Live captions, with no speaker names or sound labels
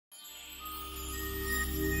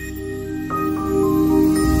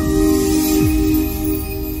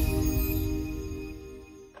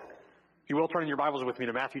turning your Bibles with me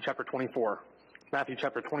to Matthew chapter 24. Matthew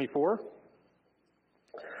chapter 24.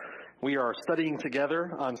 We are studying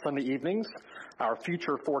together on Sunday evenings our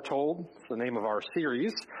Future Foretold. It's the name of our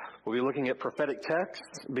series. We'll be looking at prophetic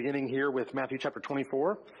texts, beginning here with Matthew chapter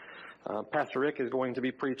 24. Pastor Rick is going to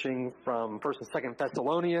be preaching from 1st and 2nd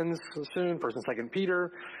Thessalonians soon, 1st and 2nd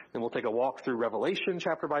Peter. Then we'll take a walk through Revelation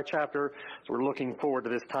chapter by chapter. So we're looking forward to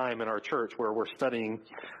this time in our church where we're studying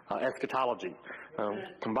eschatology.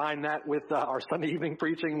 Combine that with our Sunday evening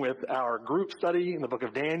preaching with our group study in the book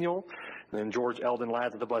of Daniel, and then George Eldon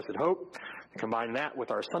Lads of the Blessed Hope. Combine that with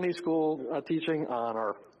our Sunday school teaching on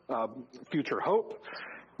our future hope.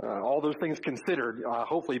 All those things considered,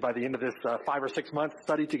 hopefully by the end of this 5 or 6 months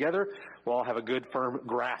study together, we'll all have a good firm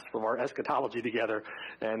grasp of our eschatology together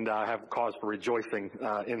and have cause for rejoicing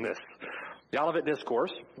in this. The Olivet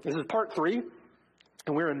Discourse. This is part 3,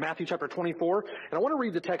 and we're in Matthew chapter 24. And I want to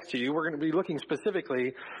read the text to you. We're going to be looking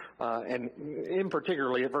specifically and in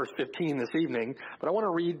particularly at verse 15 this evening. But I want to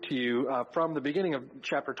read to you from the beginning of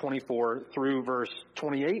chapter 24 through verse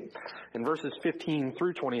 28. And verses 15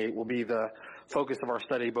 through 28 will be the focus of our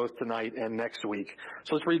study both tonight and next week.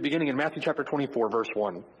 So let's read beginning in Matthew chapter 24, verse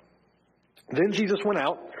 1. Then Jesus went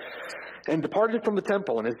out and departed from the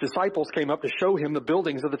temple, and his disciples came up to show him the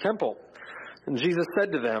buildings of the temple. And Jesus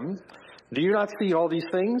said to them, "Do you not see all these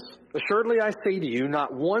things? Assuredly I say to you,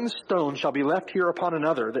 not one stone shall be left here upon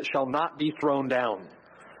another that shall not be thrown down."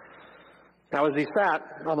 Now as he sat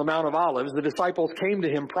on the Mount of Olives, the disciples came to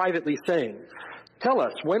him privately, saying, "Tell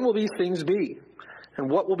us, when will these things be? And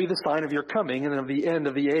what will be the sign of your coming and of the end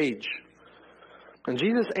of the age?" And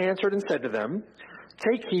Jesus answered and said to them,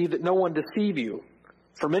 "Take heed that no one deceive you.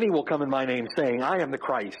 For many will come in my name, saying, 'I am the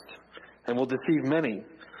Christ,' and will deceive many.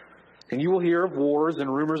 And you will hear of wars and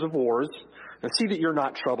rumors of wars, and see that you're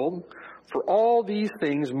not troubled. For all these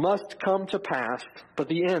things must come to pass, but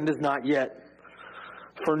the end is not yet.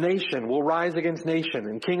 For nation will rise against nation,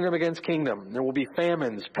 and kingdom against kingdom. There will be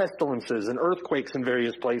famines, pestilences, and earthquakes in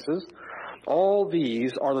various places. All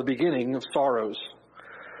these are the beginning of sorrows.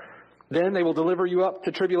 Then they will deliver you up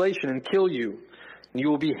to tribulation and kill you, and you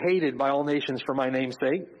will be hated by all nations for my name's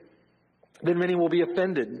sake. Then many will be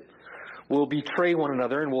offended, will betray one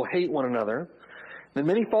another, and will hate one another. Then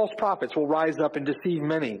many false prophets will rise up and deceive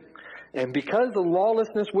many. And because the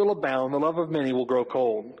lawlessness will abound, the love of many will grow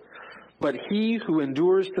cold. But he who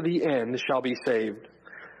endures to the end shall be saved.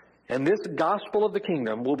 And this gospel of the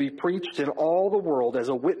kingdom will be preached in all the world as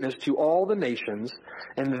a witness to all the nations,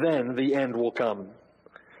 and then the end will come.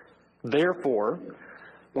 Therefore,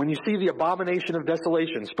 when you see the abomination of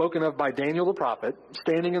desolation spoken of by Daniel the prophet,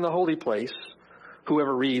 standing in the holy place,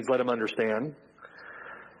 whoever reads, let him understand.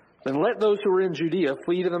 Then let those who are in Judea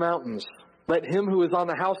flee to the mountains. Let him who is on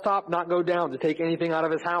the housetop not go down to take anything out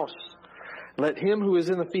of his house. Let him who is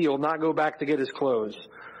in the field not go back to get his clothes.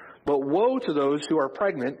 But woe to those who are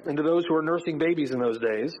pregnant and to those who are nursing babies in those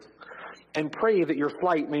days. And pray that your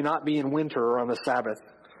flight may not be in winter or on the Sabbath.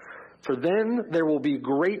 For then there will be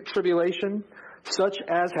great tribulation, such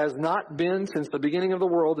as has not been since the beginning of the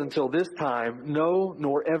world until this time, no,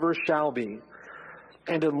 nor ever shall be.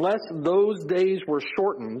 And unless those days were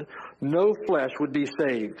shortened, no flesh would be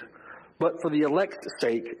saved. But for the elect's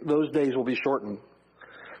sake, those days will be shortened.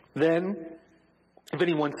 Then, if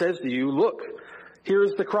anyone says to you, 'Look, here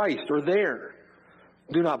is the Christ,' or 'there,'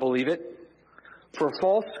 do not believe it. For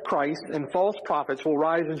false Christs and false prophets will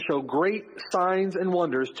rise and show great signs and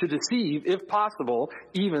wonders to deceive, if possible,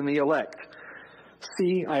 even the elect.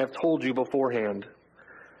 See, I have told you beforehand.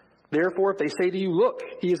 Therefore, if they say to you, 'Look,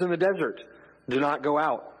 he is in the desert,' do not go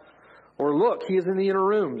out. Or 'Look, he is in the inner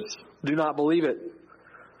rooms,' do not believe it.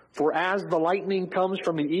 For as the lightning comes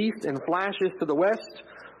from the east and flashes to the west,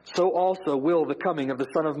 so also will the coming of the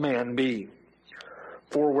Son of Man be.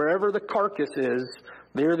 For wherever the carcass is,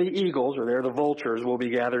 there the eagles," or there the vultures, "will be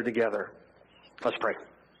gathered together." Let's pray.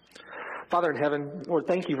 Father in heaven, Lord,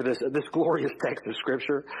 thank you for this glorious text of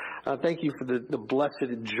Scripture. Thank you for the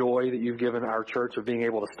blessed joy that you've given our church of being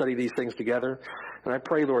able to study these things together. And I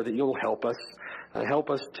pray, Lord, that you'll help us. Help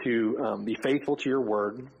us to be faithful to your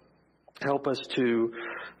word. Help us to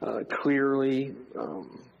clearly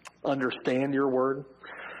understand your word.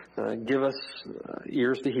 Give us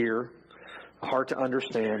ears to hear, a heart to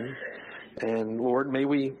understand. And Lord, may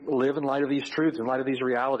we live in light of these truths, in light of these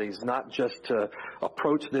realities, not just to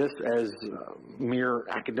approach this as mere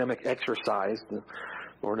academic exercise,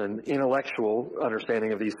 or an intellectual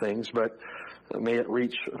understanding of these things, but may it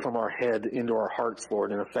reach from our head into our hearts,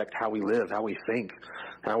 Lord, and affect how we live, how we think,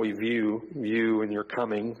 how we view you and your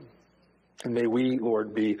coming. And may we,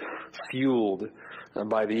 Lord, be fueled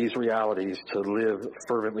by these realities to live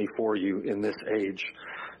fervently for you in this age.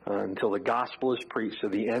 until the gospel is preached to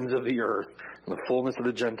the ends of the earth, and the fullness of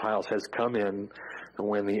the Gentiles has come in, and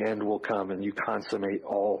when the end will come, and you consummate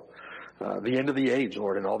all the end of the age,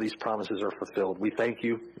 Lord, and all these promises are fulfilled. We thank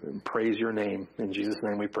you and praise your name. In Jesus'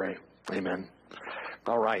 name we pray. Amen.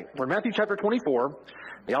 All right. We're in Matthew chapter 24,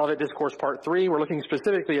 the Olivet Discourse part 3. We're looking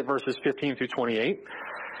specifically at verses 15 through 28.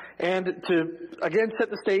 And to, again,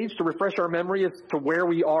 set the stage, to refresh our memory as to where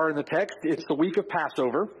we are in the text, it's the week of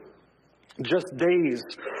Passover, just days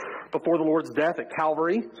before the Lord's death at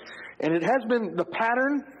Calvary. And it has been the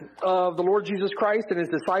pattern of the Lord Jesus Christ and his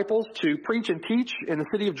disciples to preach and teach in the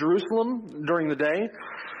city of Jerusalem during the day,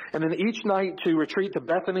 and then each night to retreat to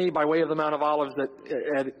Bethany by way of the Mount of Olives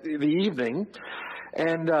at the evening.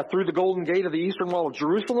 And through the Golden Gate of the eastern wall of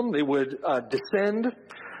Jerusalem, they would descend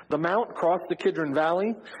the mount, cross the Kidron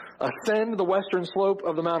Valley, ascend the western slope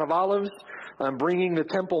of the Mount of Olives, bringing the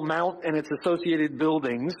Temple Mount and its associated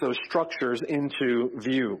buildings, those structures, into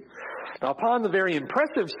view. Now, upon the very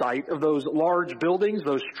impressive sight of those large buildings,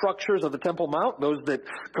 those structures of the Temple Mount, those that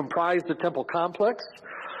comprise the temple complex,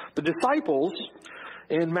 the disciples,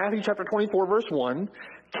 in Matthew chapter 24, verse 1,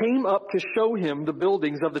 came up to show him the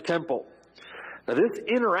buildings of the temple. Now, this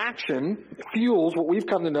interaction fuels what we've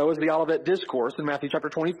come to know as the Olivet Discourse in Matthew chapter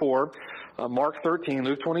 24, Mark 13,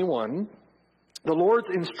 Luke 21. The Lord's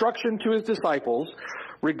instruction to his disciples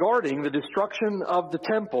regarding the destruction of the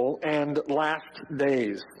temple and the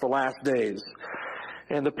last days.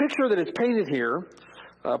 And the picture that is painted here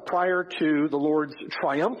prior to the Lord's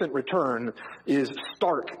triumphant return is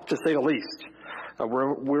stark, to say the least.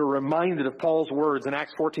 We're reminded of Paul's words in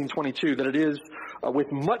Acts 14:22 that it is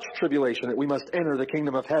with much tribulation that we must enter the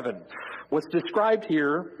kingdom of heaven. What's described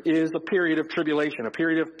here is a period of tribulation, a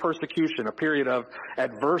period of persecution, a period of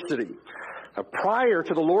adversity. Prior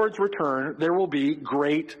to the Lord's return, there will be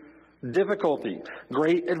great difficulty,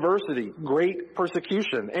 great adversity, great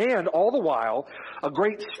persecution, and all the while, a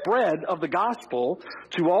great spread of the gospel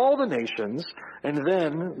to all the nations, and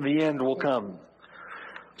then the end will come.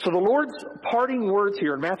 So the Lord's parting words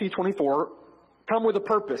here in Matthew 24 come with a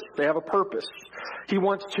purpose. They have a purpose. He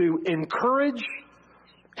wants to encourage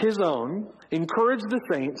his own, encourage the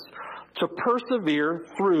saints to persevere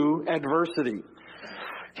through adversity.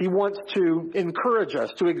 He wants to encourage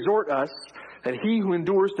us, to exhort us, that he who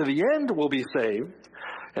endures to the end will be saved,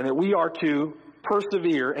 and that we are to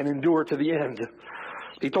persevere and endure to the end.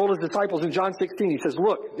 He told his disciples in John 16, he says,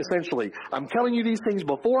 look, essentially, I'm telling you these things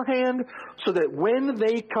beforehand so that when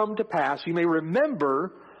they come to pass, you may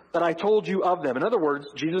remember that I told you of them. In other words,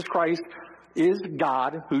 Jesus Christ is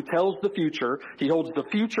God who tells the future. He holds the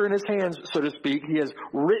future in his hands, so to speak. He has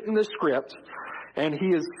written the script, and he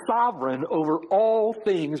is sovereign over all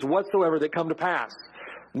things whatsoever that come to pass.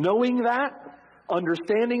 Knowing that,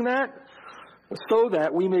 understanding that, so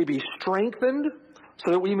that we may be strengthened,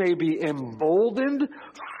 so that we may be emboldened,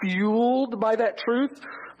 fueled by that truth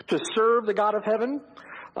to serve the God of heaven,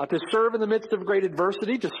 to serve in the midst of great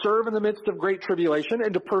adversity, to serve in the midst of great tribulation,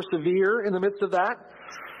 and to persevere in the midst of that.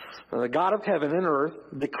 The God of heaven and earth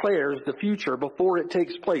declares the future before it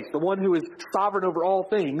takes place. The one who is sovereign over all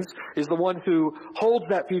things is the one who holds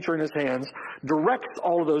that future in his hands, directs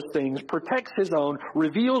all of those things, protects his own,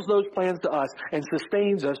 reveals those plans to us, and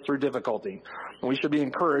sustains us through difficulty. And we should be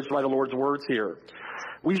encouraged by the Lord's words here.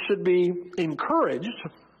 We should be encouraged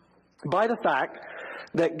by the fact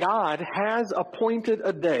that God has appointed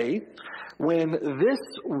a day when this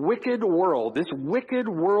wicked world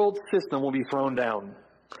system will be thrown down.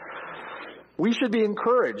 We should be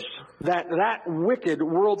encouraged that that wicked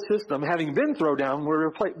world system, having been thrown down,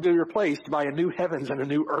 will be replaced by a new heavens and a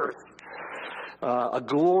new earth. A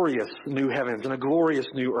glorious new heavens and a glorious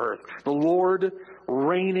new earth. The Lord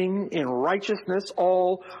reigning in righteousness,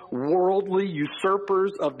 all worldly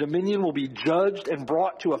usurpers of dominion will be judged and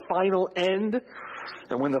brought to a final end.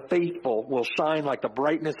 And when the faithful will shine like the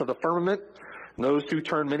brightness of the firmament, and those who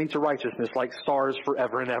turn many to righteousness like stars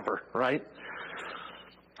forever and ever, right?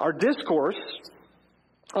 Our discourse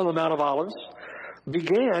on the Mount of Olives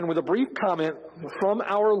began with a brief comment from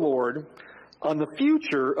our Lord on the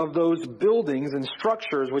future of those buildings and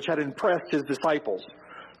structures which had impressed his disciples.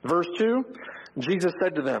 Verse 2, Jesus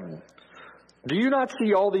said to them, "Do you not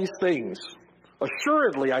see all these things?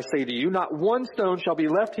 Assuredly, I say to you, not one stone shall be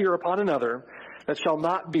left here upon another that shall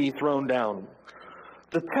not be thrown down."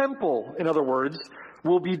 The temple, in other words,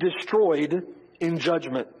 will be destroyed in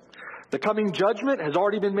judgment. The coming judgment has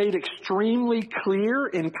already been made extremely clear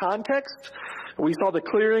in context. We saw the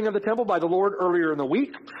clearing of the temple by the Lord earlier in the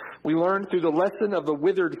week. We learned through the lesson of the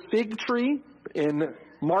withered fig tree in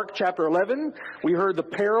Mark chapter 11, we heard the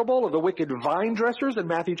parable of the wicked vine dressers in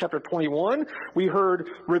Matthew chapter 21. We heard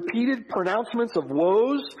repeated pronouncements of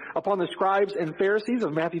woes upon the scribes and Pharisees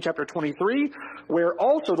of Matthew chapter 23, where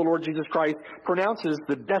also the Lord Jesus Christ pronounces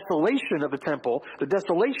the desolation of the temple, the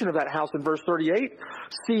desolation of that house in verse 38.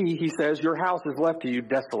 See, he says, your house is left to you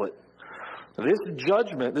desolate. This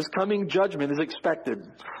judgment, this coming judgment is expected,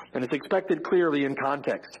 and it's expected clearly in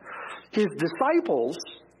context. His disciples,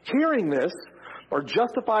 hearing this, are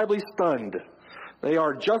justifiably stunned. They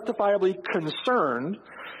are justifiably concerned,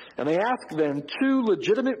 and they ask then two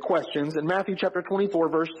legitimate questions in Matthew chapter 24,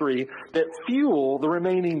 verse 3, that fuel the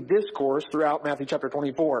remaining discourse throughout Matthew chapter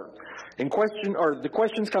 24. The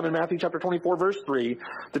questions come in Matthew chapter 24, verse 3.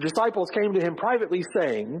 The disciples came to him privately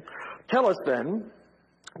saying, tell us then,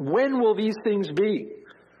 when will these things be?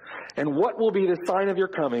 And what will be the sign of your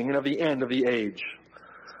coming and of the end of the age?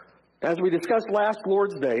 As we discussed last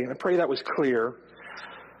Lord's Day, and I pray that was clear,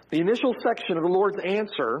 the initial section of the Lord's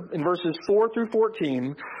answer in verses 4 through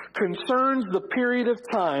 14 concerns the period of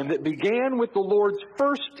time that began with the Lord's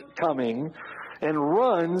first coming and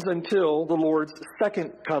runs until the Lord's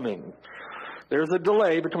second coming. There's a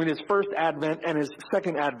delay between his first advent and his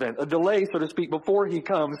second advent, a delay, so to speak, before he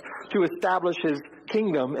comes to establish his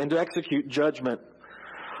kingdom and to execute judgment.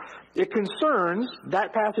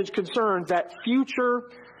 That passage concerns that future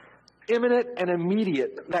imminent and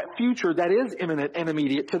immediate, that future that is imminent and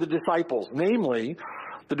immediate to the disciples, namely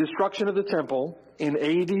the destruction of the temple in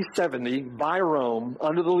AD 70 by Rome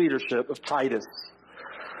under the leadership of Titus.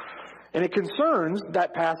 And that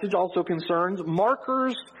passage also concerns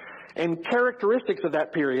markers and characteristics of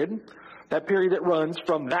that period that runs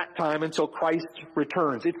from that time until Christ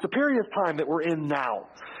returns. It's the period of time that we're in now.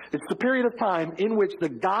 It's the period of time in which the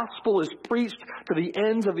gospel is preached to the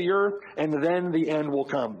ends of the earth, and then the end will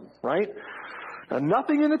come, right? Now, there's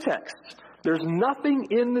nothing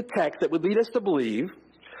in the text that would lead us to believe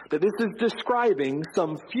that this is describing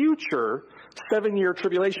some future 7-year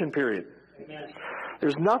tribulation period. Amen.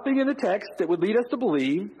 There's nothing in the text that would lead us to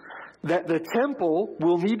believe that the temple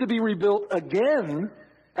will need to be rebuilt again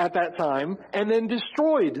at that time and then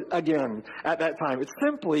destroyed again at that time. It's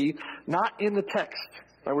simply not in the text.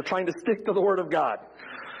 Right? We're trying to stick to the Word of God.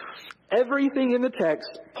 Everything in the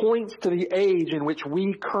text points to the age in which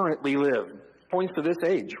we currently live. Points to this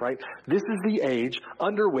age, right? This is the age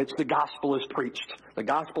under which the gospel is preached. The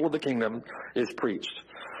gospel of the kingdom is preached.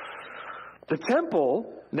 The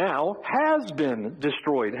temple now has been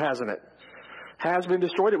destroyed, hasn't it? Has been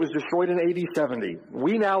destroyed. It was destroyed in AD 70.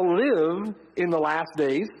 We now live in the last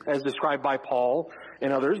days, as described by Paul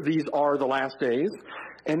and others. These are the last days.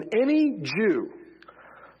 And any Jew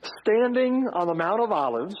standing on the Mount of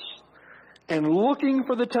Olives and looking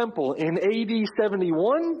for the temple in AD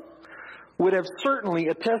 71 would have certainly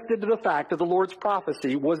attested to the fact that the Lord's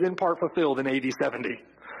prophecy was in part fulfilled in AD 70.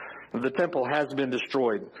 The temple has been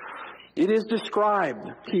destroyed. It is described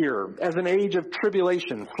here as an age of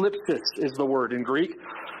tribulation. Thlipsis is the word in Greek.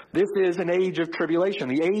 This is an age of tribulation.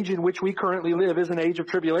 The age in which we currently live is an age of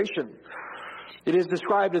tribulation. It is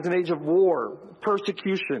described as an age of war,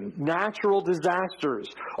 persecution, natural disasters,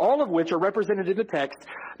 all of which are represented in the text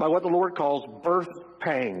by what the Lord calls birth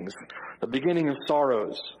pangs, the beginning of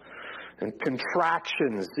sorrows, and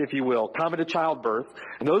contractions, if you will, common to childbirth.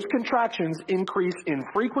 And those contractions increase in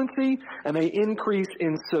frequency and they increase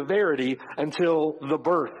in severity until the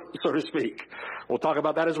birth, so to speak. We'll talk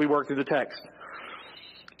about that as we work through the text.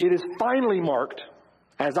 It is finally marked,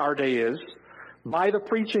 as our day is, by the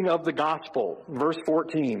preaching of the gospel. Verse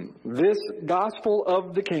 14, this gospel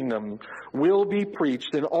of the kingdom will be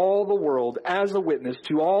preached in all the world as a witness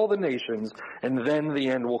to all the nations, and then the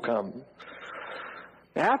end will come.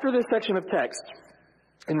 After this section of text,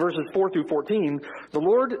 in verses 4 through 14, the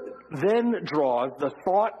Lord then draws the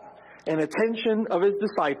thought and attention of his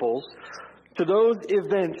disciples to those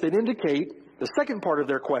events that indicate the second part of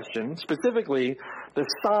their question, specifically the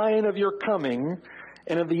sign of your coming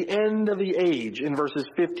and of the end of the age in verses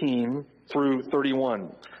 15 through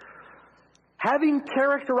 31. Having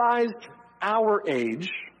characterized our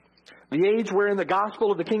age, the age wherein the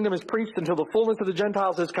gospel of the kingdom is preached until the fullness of the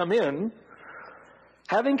Gentiles has come in,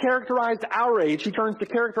 having characterized our age, he turns to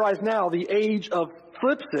characterize now the age of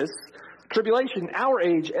thlipsis, tribulation, our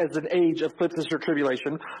age as an age of thlipsis or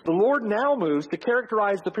tribulation. The Lord now moves to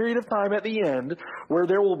characterize the period of time at the end where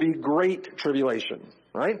there will be great tribulation,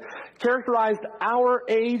 right? Characterized our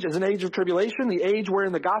age as an age of tribulation, the age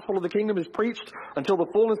wherein the gospel of the kingdom is preached until the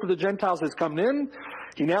fullness of the Gentiles has come in.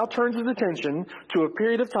 He now turns his attention to a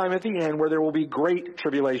period of time at the end where there will be great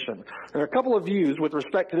tribulation. There are a couple of views with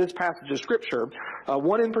respect to this passage of Scripture.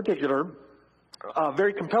 One in particular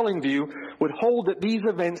very compelling view would hold that these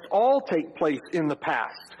events all take place in the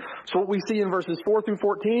past. So what we see in verses 4 through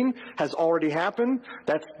 14 has already happened.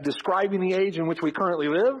 That's describing the age in which we currently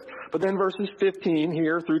live. But then verses 15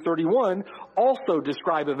 here through 31 also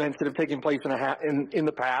describe events that have taken place in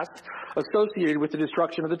the past associated with the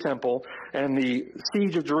destruction of the temple and the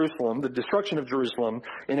siege of Jerusalem, the destruction of Jerusalem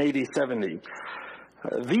in AD 70.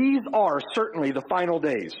 These are certainly the final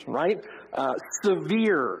days, right?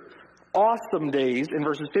 Severe, awesome days in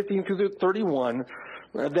verses 15 through 31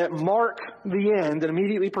 that mark the end and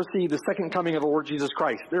immediately precede the second coming of the Lord Jesus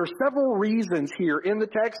Christ. There are several reasons here in the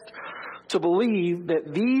text to believe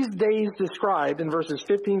that these days described in verses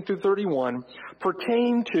 15 through 31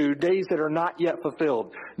 pertain to days that are not yet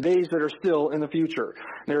fulfilled, days that are still in the future.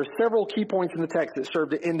 There are several key points in the text that serve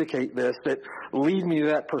to indicate this, that lead me to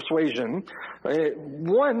that persuasion.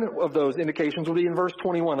 One of those indications will be in verse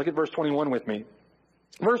 21. Look at verse 21 with me.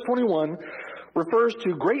 Verse 21 refers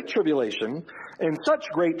to great tribulation, and such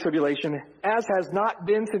great tribulation as has not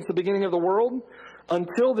been since the beginning of the world,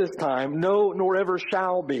 until this time, no, nor ever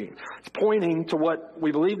shall be. It's pointing to what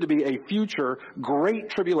we believe to be a future great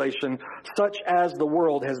tribulation, such as the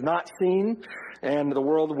world has not seen, and the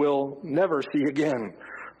world will never see again.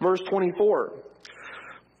 Verse 24.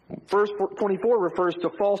 Verse 24 refers to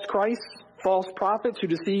false Christs, false prophets who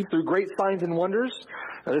deceive through great signs and wonders.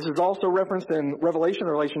 This is also referenced in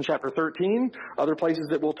Revelation chapter 13, other places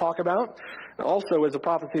that we'll talk about, also as a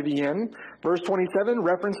prophecy of the end. Verse 27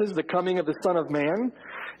 references the coming of the Son of Man.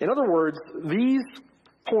 In other words, these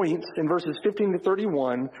points in verses 15 to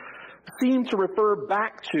 31 seem to refer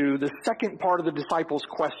back to the second part of the disciples'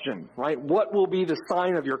 question, right? What will be the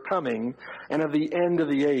sign of your coming and of the end of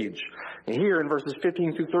the age? And here in verses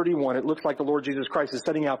 15 through 31, it looks like the Lord Jesus Christ is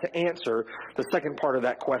setting out to answer the second part of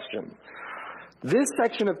that question. This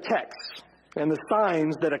section of text and the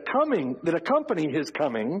signs that accompany his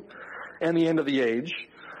coming and the end of the age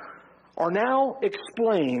are now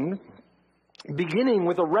explained, beginning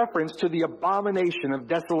with a reference to the abomination of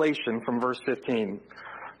desolation from verse 15.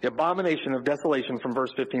 The abomination of desolation from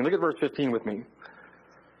verse 15. Look at verse 15 with me.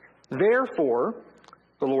 Therefore,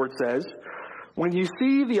 the Lord says, when you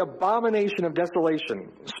see the abomination of desolation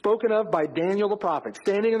spoken of by Daniel the prophet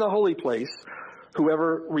standing in the holy place,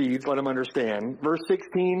 whoever reads, let him understand. Verse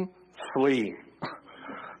 16, flee.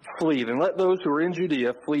 Flee. Then let those who are in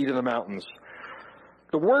Judea flee to the mountains.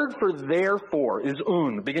 The word for therefore is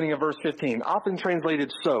beginning of verse 15, often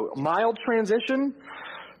translated so. Mild transition,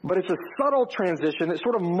 but it's a subtle transition that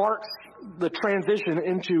sort of marks the transition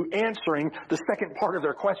into answering the second part of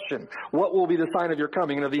their question. What will be the sign of your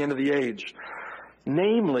coming and of the end of the age?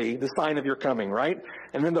 Namely, the sign of your coming, right?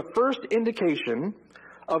 And then the first indication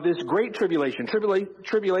of this great tribulation,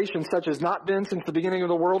 tribulation such as not been since the beginning of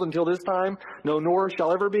the world until this time, no, nor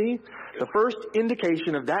shall ever be. The first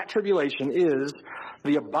indication of that tribulation is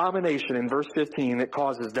the abomination in verse 15 that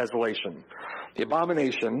causes desolation. The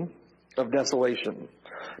abomination of desolation.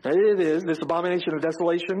 Now it is, this abomination of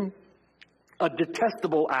desolation, a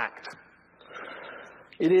detestable act.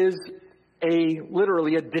 It is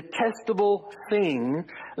literally a detestable thing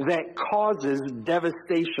that causes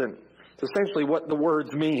devastation. It's essentially what the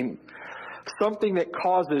words mean. Something that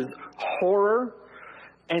causes horror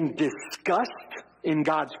and disgust in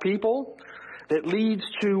God's people that leads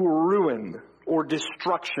to ruin or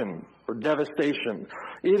destruction or devastation.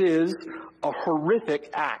 It is a horrific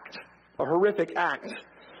act. A horrific act.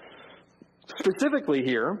 Specifically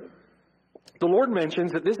here, the Lord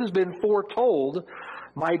mentions that this has been foretold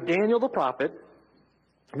by Daniel the prophet,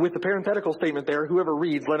 with the parenthetical statement there, whoever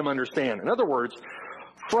reads, let him understand. In other words,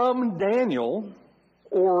 from Daniel,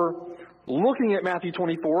 or looking at Matthew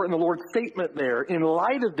 24 and the Lord's statement there, in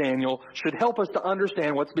light of Daniel, should help us to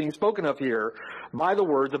understand what's being spoken of here by the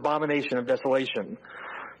words abomination of desolation.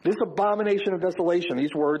 This abomination of desolation,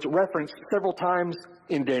 these words referenced several times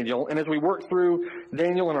in Daniel, and as we work through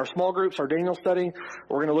Daniel in our small groups, our Daniel study,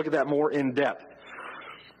 we're going to look at that more in depth.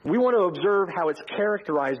 We want to observe how it's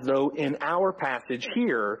characterized, though, in our passage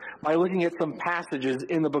here by looking at some passages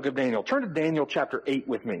in the book of Daniel. Turn to Daniel chapter 8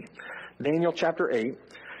 with me. Daniel chapter 8.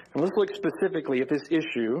 And let's look specifically at this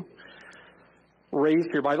issue raised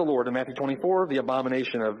here by the Lord in Matthew 24, the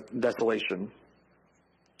abomination of desolation.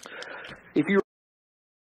 If you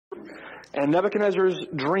and Nebuchadnezzar's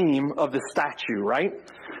dream of the statue, right?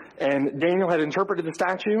 And Daniel had interpreted the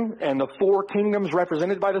statue, and the four kingdoms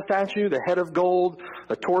represented by the statue, the head of gold,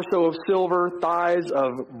 the torso of silver, thighs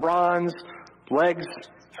of bronze, legs,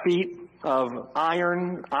 feet of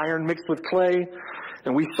iron mixed with clay.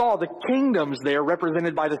 And we saw the kingdoms there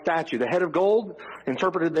represented by the statue. The head of gold,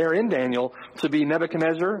 interpreted there in Daniel, to be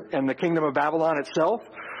Nebuchadnezzar and the kingdom of Babylon itself.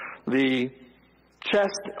 The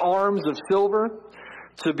chest arms of silver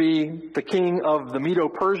to be the king of the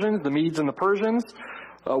Medo-Persians, the Medes and the Persians.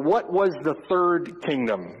 What was the third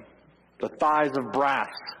kingdom? The thighs of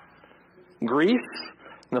brass. Greece.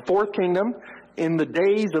 And the fourth kingdom, in the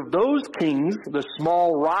days of those kings, the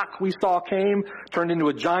small rock we saw came, turned into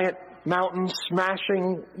a giant mountain,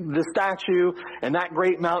 smashing the statue, and that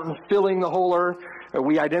great mountain filling the whole earth.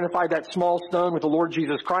 We identified that small stone with the Lord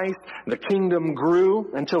Jesus Christ. The kingdom grew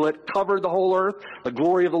until it covered the whole earth. The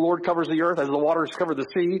glory of the Lord covers the earth as the waters cover the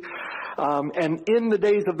sea. And in the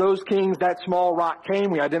days of those kings, that small rock came.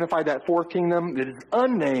 We identified that fourth kingdom. It is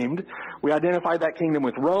unnamed. We identified that kingdom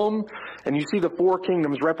with Rome. And you see the four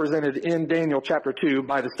kingdoms represented in Daniel chapter 2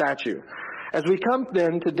 by the statue. As we come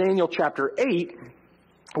then to Daniel chapter 8,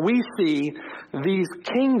 we see these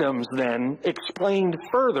kingdoms then explained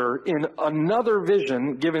further in another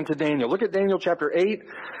vision given to Daniel. Look at Daniel chapter 8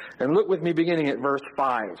 and look with me beginning at verse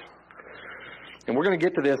 5. And we're going to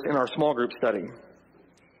get to this in our small group study.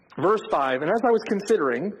 Verse 5, and as I was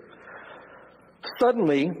considering,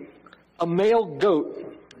 suddenly a male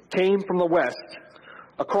goat came from the west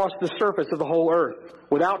across the surface of the whole earth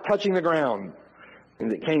without touching the ground.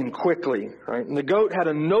 And it came quickly, right? And the goat had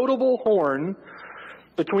a notable horn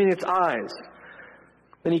between its eyes.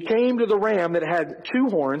 Then he came to the ram that had two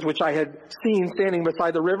horns, which I had seen standing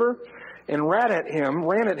beside the river, and ran at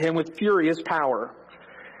him with furious power.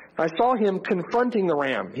 I saw him confronting the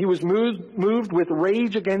ram. He was moved with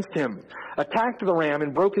rage against him, attacked the ram,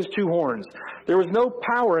 and broke his two horns. There was no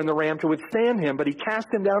power in the ram to withstand him, but he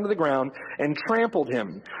cast him down to the ground and trampled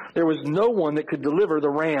him. There was no one that could deliver the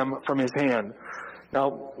ram from his hand.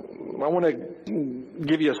 Now, I want to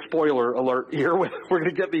give you a spoiler alert here. We're going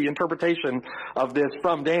to get the interpretation of this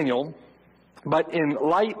from Daniel. But in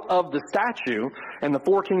light of the statue and the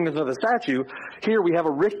four kingdoms of the statue, here we have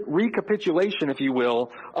a recapitulation, if you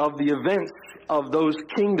will, of the events of those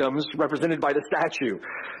kingdoms represented by the statue.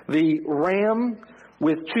 The ram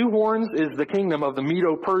with two horns is the kingdom of the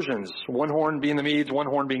Medo-Persians, one horn being the Medes, one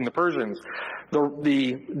horn being the Persians.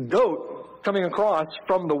 The goat coming across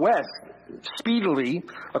from the west, speedily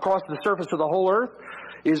across the surface of the whole earth,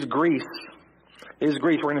 is Greece. We're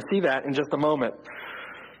going to see that in just a moment.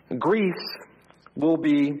 Greece will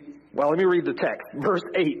be, well, let me read the text. Verse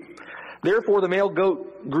 8. Therefore the male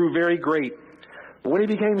goat grew very great. But when he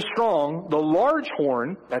became strong, the large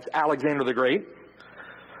horn, that's Alexander the Great,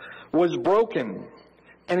 was broken.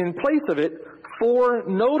 And in place of it, four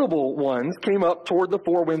notable ones came up toward the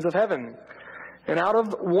four winds of heaven. And out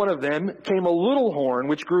of one of them came a little horn,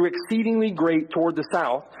 which grew exceedingly great toward the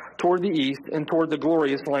south, toward the east, and toward the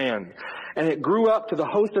glorious land. And it grew up to the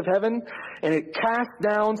host of heaven, and it cast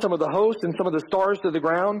down some of the host and some of the stars to the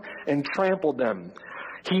ground, and trampled them.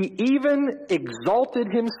 He even exalted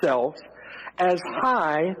himself as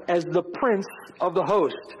high as the prince of the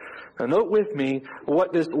host. Now note with me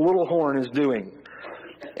what this little horn is doing.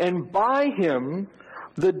 And by him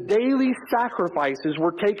the daily sacrifices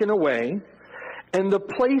were taken away, and the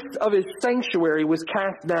place of his sanctuary was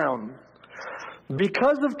cast down.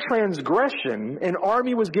 Because of transgression, an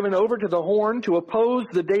army was given over to the horn to oppose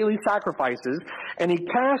the daily sacrifices, and he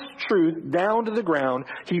cast truth down to the ground.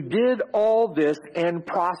 He did all this and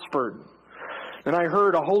prospered. And I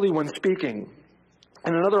heard a holy one speaking.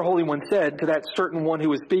 And another holy one said to that certain one who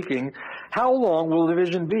was speaking, how long will the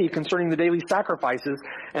vision be concerning the daily sacrifices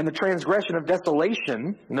and the transgression of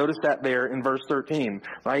desolation? Notice that there in verse 13,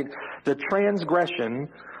 right? The transgression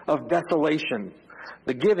of desolation.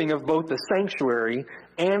 The giving of both the sanctuary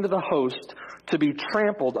and the host to be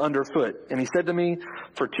trampled underfoot. And he said to me,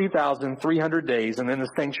 for 2,300 days, and then the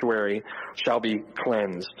sanctuary shall be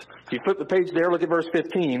cleansed. If you flip the page there, look at verse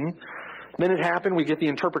 15. Then it happened, we get the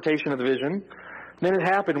interpretation of the vision. Then it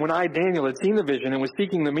happened, when I, Daniel, had seen the vision and was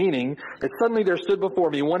seeking the meaning, that suddenly there stood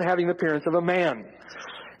before me one having the appearance of a man.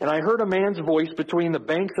 And I heard a man's voice between the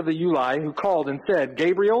banks of the Ulai, who called and said,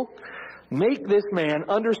 Gabriel, make this man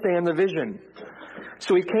understand the vision.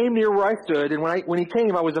 So he came near where I stood, and when he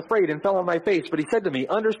came, I was afraid and fell on my face. But he said to me,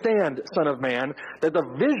 understand, son of man, that the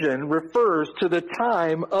vision refers to the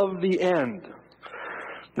time of the end.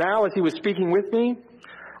 Now, as he was speaking with me,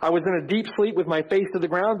 I was in a deep sleep with my face to the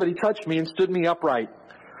ground, but he touched me and stood me upright.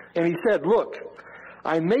 And he said, look,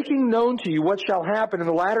 I am making known to you what shall happen in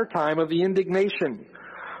the latter time of the indignation.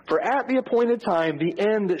 For at the appointed time, the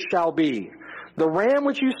end shall be. The ram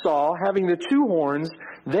which you saw, having the two horns,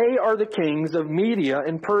 they are the kings of Media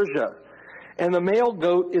and Persia. And the male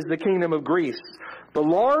goat is the kingdom of Greece. The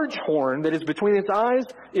large horn that is between its eyes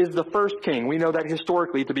is the first king. We know that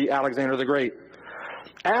historically to be Alexander the Great.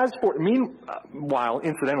 Meanwhile,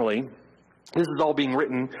 incidentally, this is all being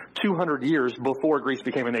written 200 years before Greece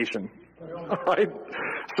became a nation. All right?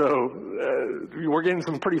 So we're getting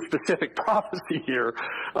some pretty specific prophecy here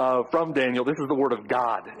from Daniel. This is the word of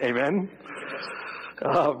God. Amen?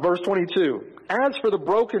 Verse 22. As for the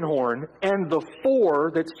broken horn and the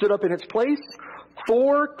four that stood up in its place,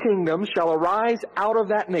 4 kingdoms shall arise out of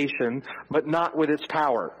that nation, but not with its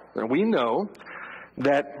power. And we know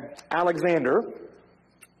that Alexander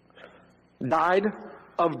died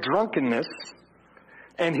of drunkenness,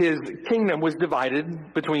 and his kingdom was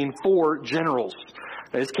divided between 4 generals.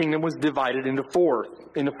 His kingdom was divided into four.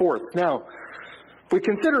 Now, if we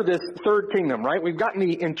consider this third kingdom, right, we've gotten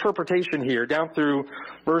the interpretation here down through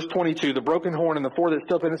verse 22. The broken horn and the 4 that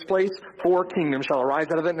stood up in its place, 4 kingdoms shall arise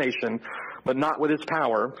out of that nation, but not with its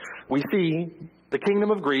power. We see the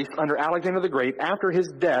kingdom of Greece under Alexander the Great, after his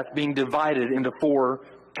death, being divided into 4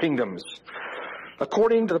 kingdoms.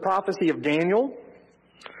 According to the prophecy of Daniel,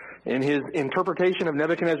 in his interpretation of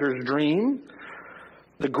Nebuchadnezzar's dream,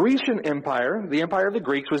 the Grecian Empire, the empire of the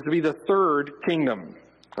Greeks, was to be the third kingdom,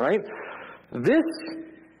 right? This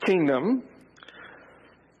kingdom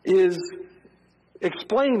is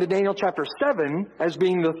explained in Daniel chapter 7 as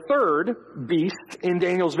being the third beast in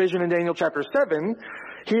Daniel's vision in Daniel chapter 7.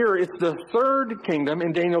 Here it's the third kingdom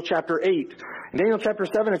in Daniel chapter 8. In Daniel chapter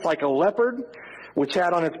 7, it's like a leopard, which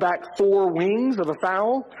had on its back 4 wings of a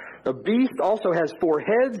fowl. The beast also has 4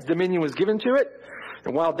 heads. Dominion was given to it.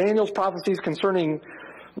 And while Daniel's prophecies concerning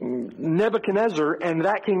Nebuchadnezzar and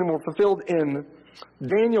that kingdom were fulfilled in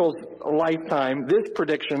Daniel's lifetime, this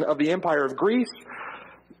prediction of the empire of Greece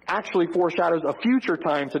actually foreshadows a future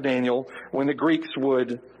time to Daniel when the Greeks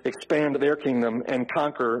would expand their kingdom and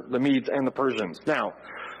conquer the Medes and the Persians. Now,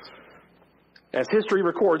 as history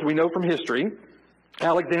records, we know from history,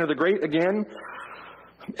 Alexander the Great, again,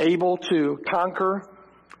 able to conquer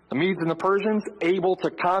the Medes and the Persians, able to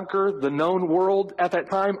conquer the known world at that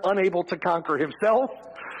time, unable to conquer himself,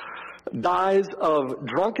 dies of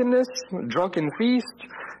drunkenness, drunken feast,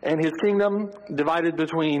 and his kingdom divided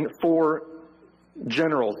between 4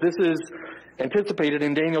 generals. This is anticipated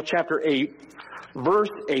in Daniel chapter 8, verse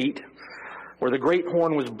 8, where the great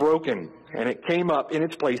horn was broken, and it came up in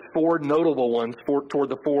its place 4 notable ones toward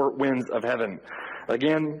the 4 winds of heaven.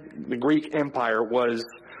 Again, the Greek Empire was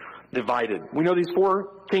divided. We know these 4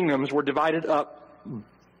 kingdoms were divided up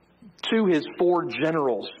to his 4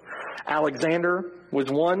 generals. Alexander was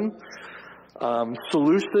one.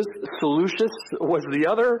 Seleucus was the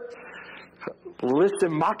other.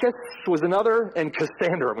 Lysimachus was another. And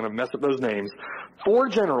Cassander. I'm going to mess up those names. 4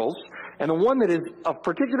 generals. And the one that is of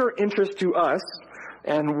particular interest to us,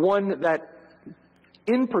 and one that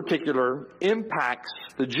in particular impacts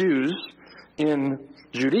the Jews in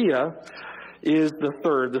Judea, is the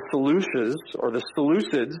third, the Seleucids, or the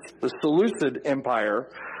Seleucid Empire,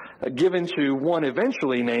 given to one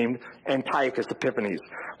eventually named Antiochus Epiphanes.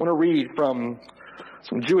 I want to read from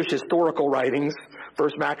some Jewish historical writings,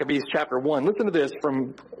 1 Maccabees chapter 1. Listen to this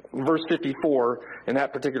from verse 54 in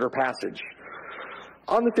that particular passage.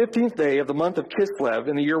 On the 15th day of the month of Kislev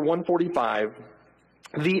in the year 145,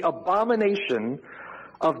 the abomination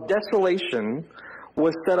of desolation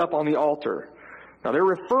was set up on the altar. Now they're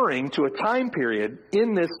referring to a time period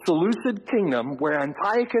in this Seleucid kingdom where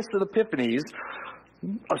Antiochus Epiphanes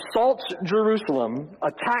assaults Jerusalem,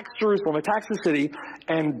 attacks the city,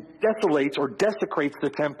 and desolates or desecrates the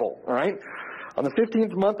temple. All right? On the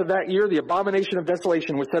 15th month of that year, the abomination of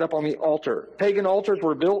desolation was set up on the altar. Pagan altars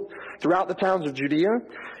were built throughout the towns of Judea.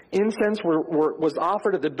 Incense was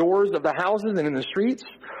offered at the doors of the houses and in the streets.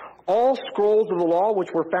 All scrolls of the law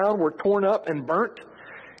which were found were torn up and burnt.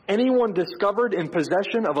 Anyone discovered in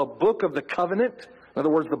possession of a book of the covenant, in other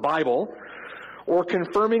words, the Bible, or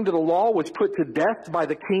confirming to the law, was put to death by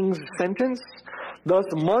the king's sentence. Thus,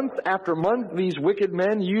 month after month, these wicked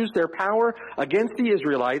men used their power against the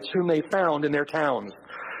Israelites whom they found in their towns.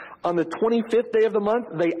 On the 25th day of the month,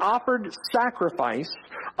 they offered sacrifice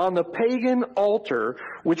on the pagan altar,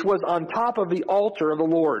 which was on top of the altar of the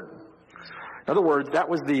Lord. In other words, that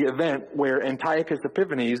was the event where Antiochus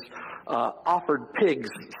Epiphanes offered pigs,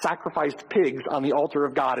 sacrificed pigs on the altar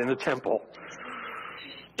of God in the temple.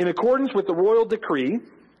 In accordance with the royal decree,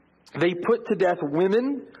 they put to death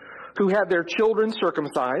women who had their children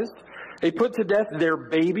circumcised. They put to death their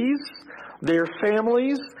babies, their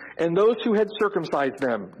families, and those who had circumcised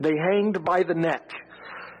them. They hanged by the neck.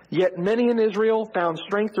 Yet many in Israel found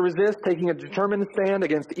strength to resist, taking a determined stand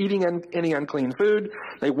against eating any unclean food.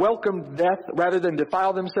 They welcomed death rather than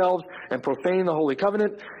defile themselves and profane the holy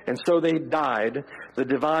covenant, and so they died. The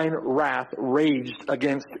divine wrath raged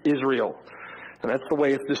against Israel. And that's the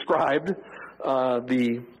way it's described.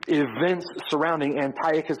 The events surrounding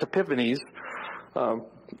Antiochus Epiphanes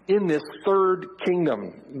in this third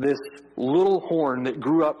kingdom, this little horn that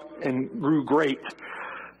grew up and grew great.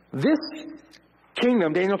 This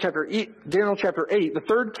kingdom, Daniel chapter 8, the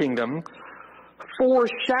third kingdom,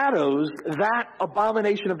 foreshadows that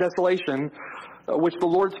abomination of desolation which the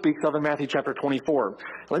Lord speaks of in Matthew chapter 24.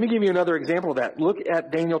 Let me give you another example of that. Look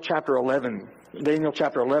at Daniel chapter 11. Daniel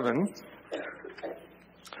chapter 11.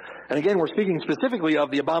 And again, we're speaking specifically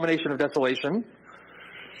of the abomination of desolation.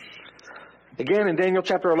 Again, in Daniel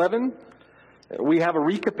chapter 11, we have a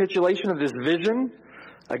recapitulation of this vision,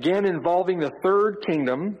 again involving the third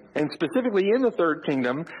kingdom, and specifically in the third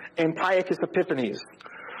kingdom, Antiochus Epiphanes.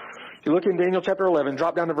 If you look in Daniel chapter 11,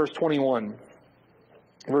 drop down to verse 21.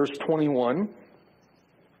 Verse 21.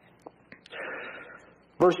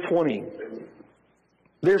 Verse 20.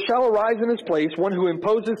 There shall arise in his place one who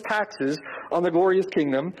imposes taxes on the glorious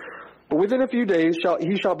kingdom, but within a few days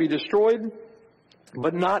he shall be destroyed,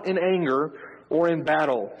 but not in anger or in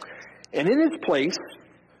battle. And in his place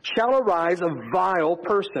shall arise a vile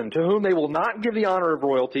person, to whom they will not give the honor of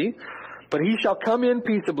royalty, but he shall come in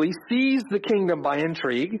peaceably, seize the kingdom by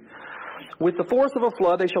intrigue. With the force of a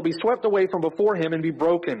flood they shall be swept away from before him and be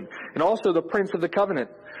broken, and also the prince of the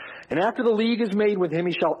covenant. And after the league is made with him,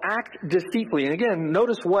 he shall act deceitfully. And again,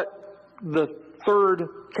 notice what the third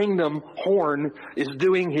kingdom horn is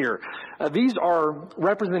doing here. These are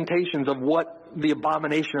representations of what the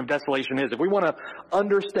abomination of desolation is. If we want to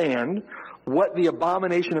understand what the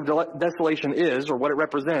abomination of desolation is, or what it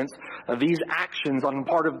represents, these actions on the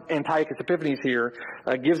part of Antiochus Epiphanes here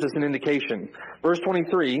gives us an indication. Verse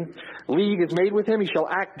 23, league is made with him, he shall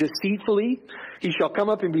act deceitfully, he shall come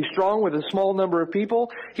up and be strong with a small number of people,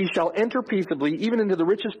 he shall enter peaceably, even into the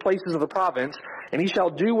richest places of the province, and he shall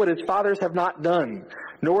do what his fathers have not done,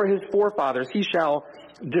 nor his forefathers. He shall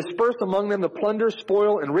disperse among them the plunder,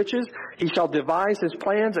 spoil, and riches. He shall devise his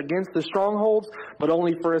plans against the strongholds, but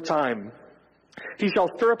only for a time. He shall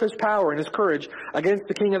stir up his power and his courage against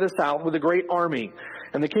the king of the south with a great army.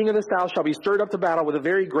 And the king of the south shall be stirred up to battle with a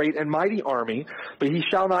very great and mighty army, but he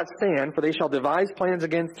shall not stand, for they shall devise plans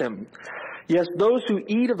against him. Yes, those who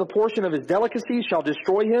eat of the portion of his delicacies shall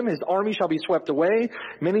destroy him. His army shall be swept away.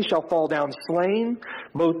 Many shall fall down slain.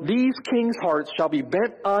 Both these kings' hearts shall be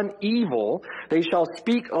bent on evil. They shall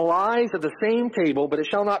speak lies at the same table, but it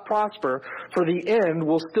shall not prosper, for the end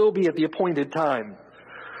will still be at the appointed time.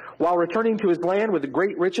 While returning to his land with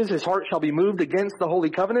great riches, his heart shall be moved against the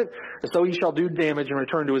holy covenant, and so he shall do damage and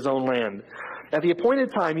return to his own land. At the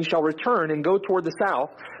appointed time he shall return and go toward the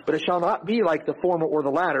south, but it shall not be like the former or the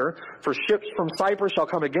latter, for ships from Cyprus shall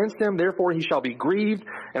come against him, therefore he shall be grieved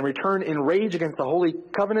and return in rage against the holy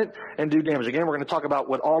covenant and do damage. Again, we're going to talk about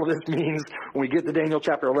what all of this means when we get to Daniel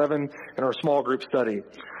chapter 11 in our small group study.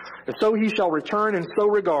 And so he shall return and show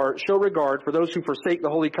regard for those who forsake the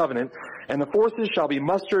holy covenant, and the forces shall be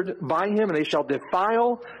mustered by him, and they shall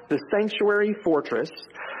defile the sanctuary fortress.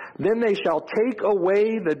 Then they shall take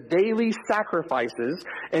away the daily sacrifices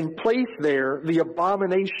and place there the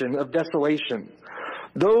abomination of desolation.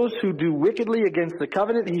 Those who do wickedly against the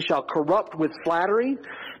covenant he shall corrupt with flattery,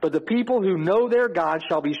 but the people who know their God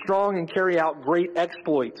shall be strong and carry out great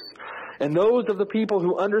exploits. And those of the people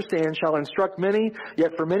who understand shall instruct many,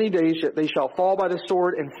 yet for many days they shall fall by the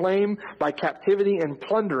sword and flame, by captivity and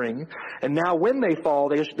plundering. And now when they fall,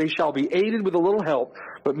 they shall be aided with a little help,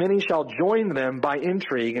 but many shall join them by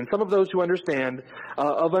intrigue. And some of those who understand,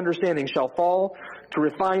 of understanding shall fall to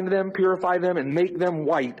refine them, purify them, and make them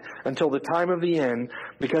white until the time of the end,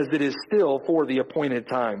 because it is still for the appointed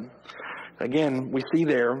time. Again, we see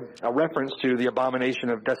there a reference to the abomination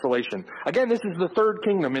of desolation. Again, this is the third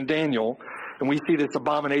kingdom in Daniel, and we see this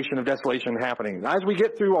abomination of desolation happening. As we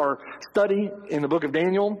get through our study in the book of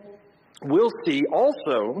Daniel, we'll see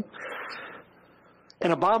also an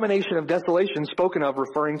abomination of desolation spoken of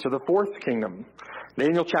referring to the fourth kingdom.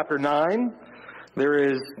 Daniel chapter 9, there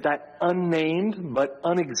is that unnamed but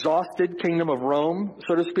unexhausted kingdom of Rome,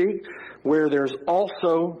 so to speak, where there's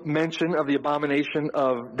also mention of the abomination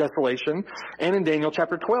of desolation. And in Daniel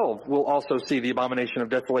chapter 12, we'll also see the abomination of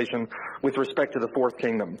desolation with respect to the fourth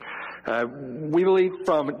kingdom. We believe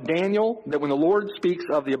from Daniel that when the Lord speaks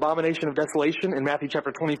of the abomination of desolation in Matthew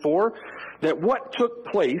chapter 24, that what took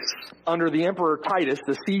place under the Emperor Titus,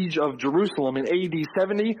 the siege of Jerusalem in AD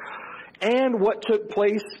 70, and what took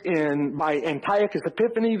place by Antiochus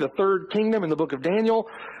Epiphanes, the third kingdom in the book of Daniel,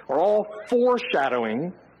 are all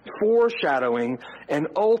foreshadowing an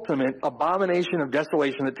ultimate abomination of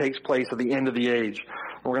desolation that takes place at the end of the age.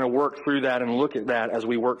 We're going to work through that and look at that as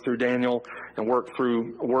we work through Daniel and work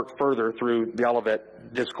further through the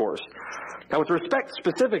Olivet Discourse. Now, with respect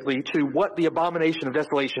specifically to what the abomination of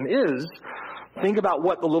desolation is, Think about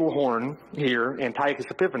what the little horn here, Antiochus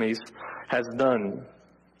Epiphanes, has done.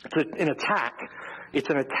 It's an attack. It's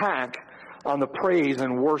an attack on the praise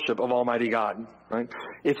and worship of Almighty God. Right?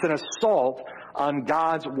 It's an assault on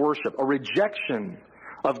God's worship, a rejection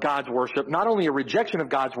of God's worship. Not only a rejection of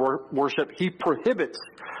God's worship, he prohibits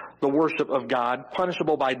the worship of God,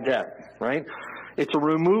 punishable by death. Right? It's a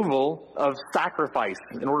removal of sacrifice,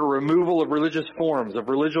 in order removal of religious forms, of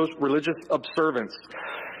religious observance.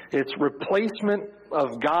 It's replacement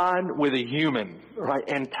of God with a human, right?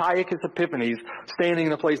 Antiochus Epiphanes standing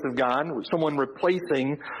in the place of God, someone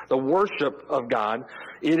replacing the worship of God.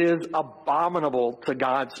 It is abominable to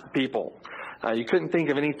God's people. You couldn't think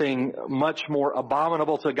of anything much more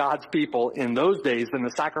abominable to God's people in those days than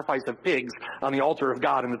the sacrifice of pigs on the altar of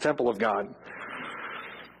God in the temple of God.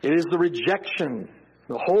 It is the rejection,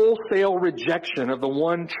 the wholesale rejection of the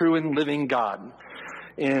one true and living God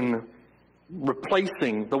in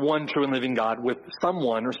replacing the one true and living God with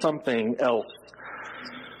someone or something else.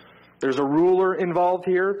 There's a ruler involved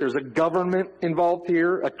here. There's a government involved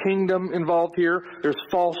here. A kingdom involved here. There's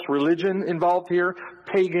false religion involved here.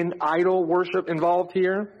 Pagan idol worship involved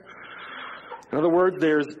here. In other words,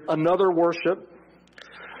 there's another worship.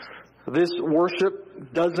 This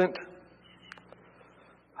worship doesn't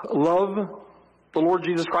love the Lord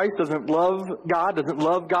Jesus Christ, doesn't love God, doesn't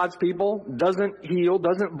love God's people, doesn't heal,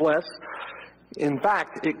 doesn't bless. In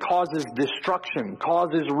fact, it causes destruction,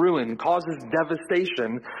 causes ruin, causes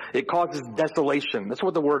devastation, it causes desolation. That's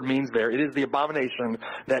what the word means there. It is the abomination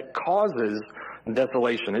that causes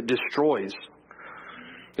desolation. It destroys.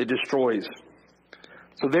 It destroys.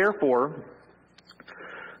 So therefore,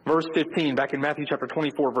 verse 15, back in Matthew chapter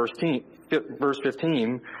 24, verse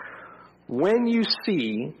 15, when you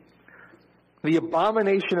see the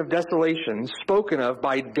abomination of desolation spoken of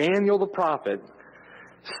by Daniel the prophet,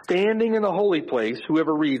 standing in the holy place,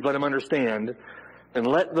 whoever reads, let him understand, and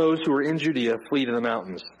let those who are in Judea flee to the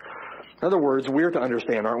mountains. In other words, we're to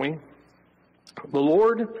understand, aren't we? The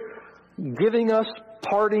Lord giving us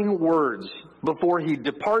parting words before he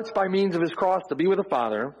departs by means of his cross to be with the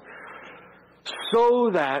Father,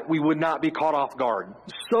 so that we would not be caught off guard,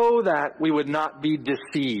 so that we would not be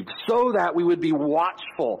deceived, so that we would be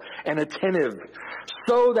watchful and attentive,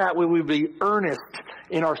 so that we would be earnest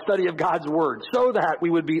in our study of God's Word, so that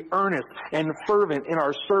we would be earnest and fervent in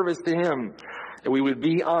our service to Him, and we would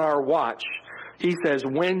be on our watch. He says,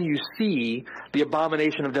 when you see the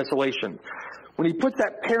abomination of desolation. When he puts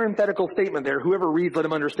that parenthetical statement there, whoever reads, let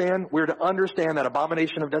him understand, we're to understand that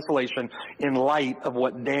abomination of desolation in light of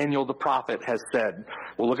what Daniel the prophet has said.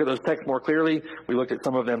 We'll look at those texts more clearly. We looked at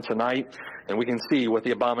some of them tonight, and we can see what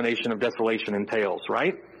the abomination of desolation entails,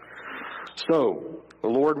 right? So, the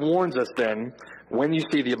Lord warns us then, when you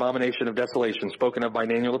see the abomination of desolation spoken of by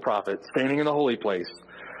Daniel the prophet, standing in the holy place,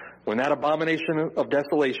 when that abomination of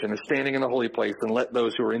desolation is standing in the holy place, then let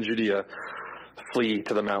those who are in Judea flee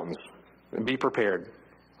to the mountains. And be prepared,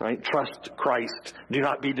 right? Trust Christ. Do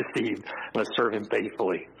not be deceived. Let's serve Him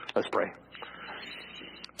faithfully. Let's pray.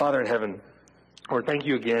 Father in heaven, Lord, thank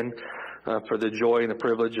you again for the joy and the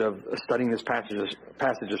privilege of studying this passage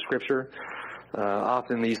of Scripture.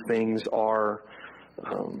 Often these things are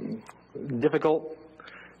difficult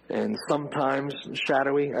and sometimes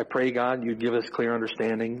shadowy. I pray, God, you'd give us clear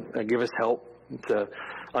understanding, give us help to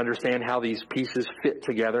understand how these pieces fit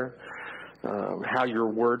together. How your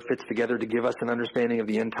word fits together to give us an understanding of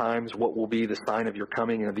the end times, what will be the sign of your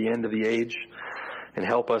coming and of the end of the age. And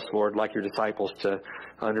help us, Lord, like your disciples, to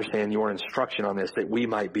understand your instruction on this, that we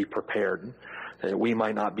might be prepared, that we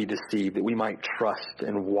might not be deceived, that we might trust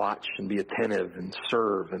and watch and be attentive and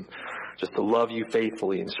serve, and just to love you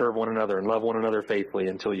faithfully and serve one another and love one another faithfully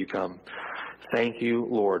until you come. Thank you,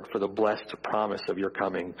 Lord, for the blessed promise of your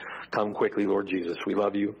coming. Come quickly, Lord Jesus. We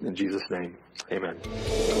love you. In Jesus' name, amen.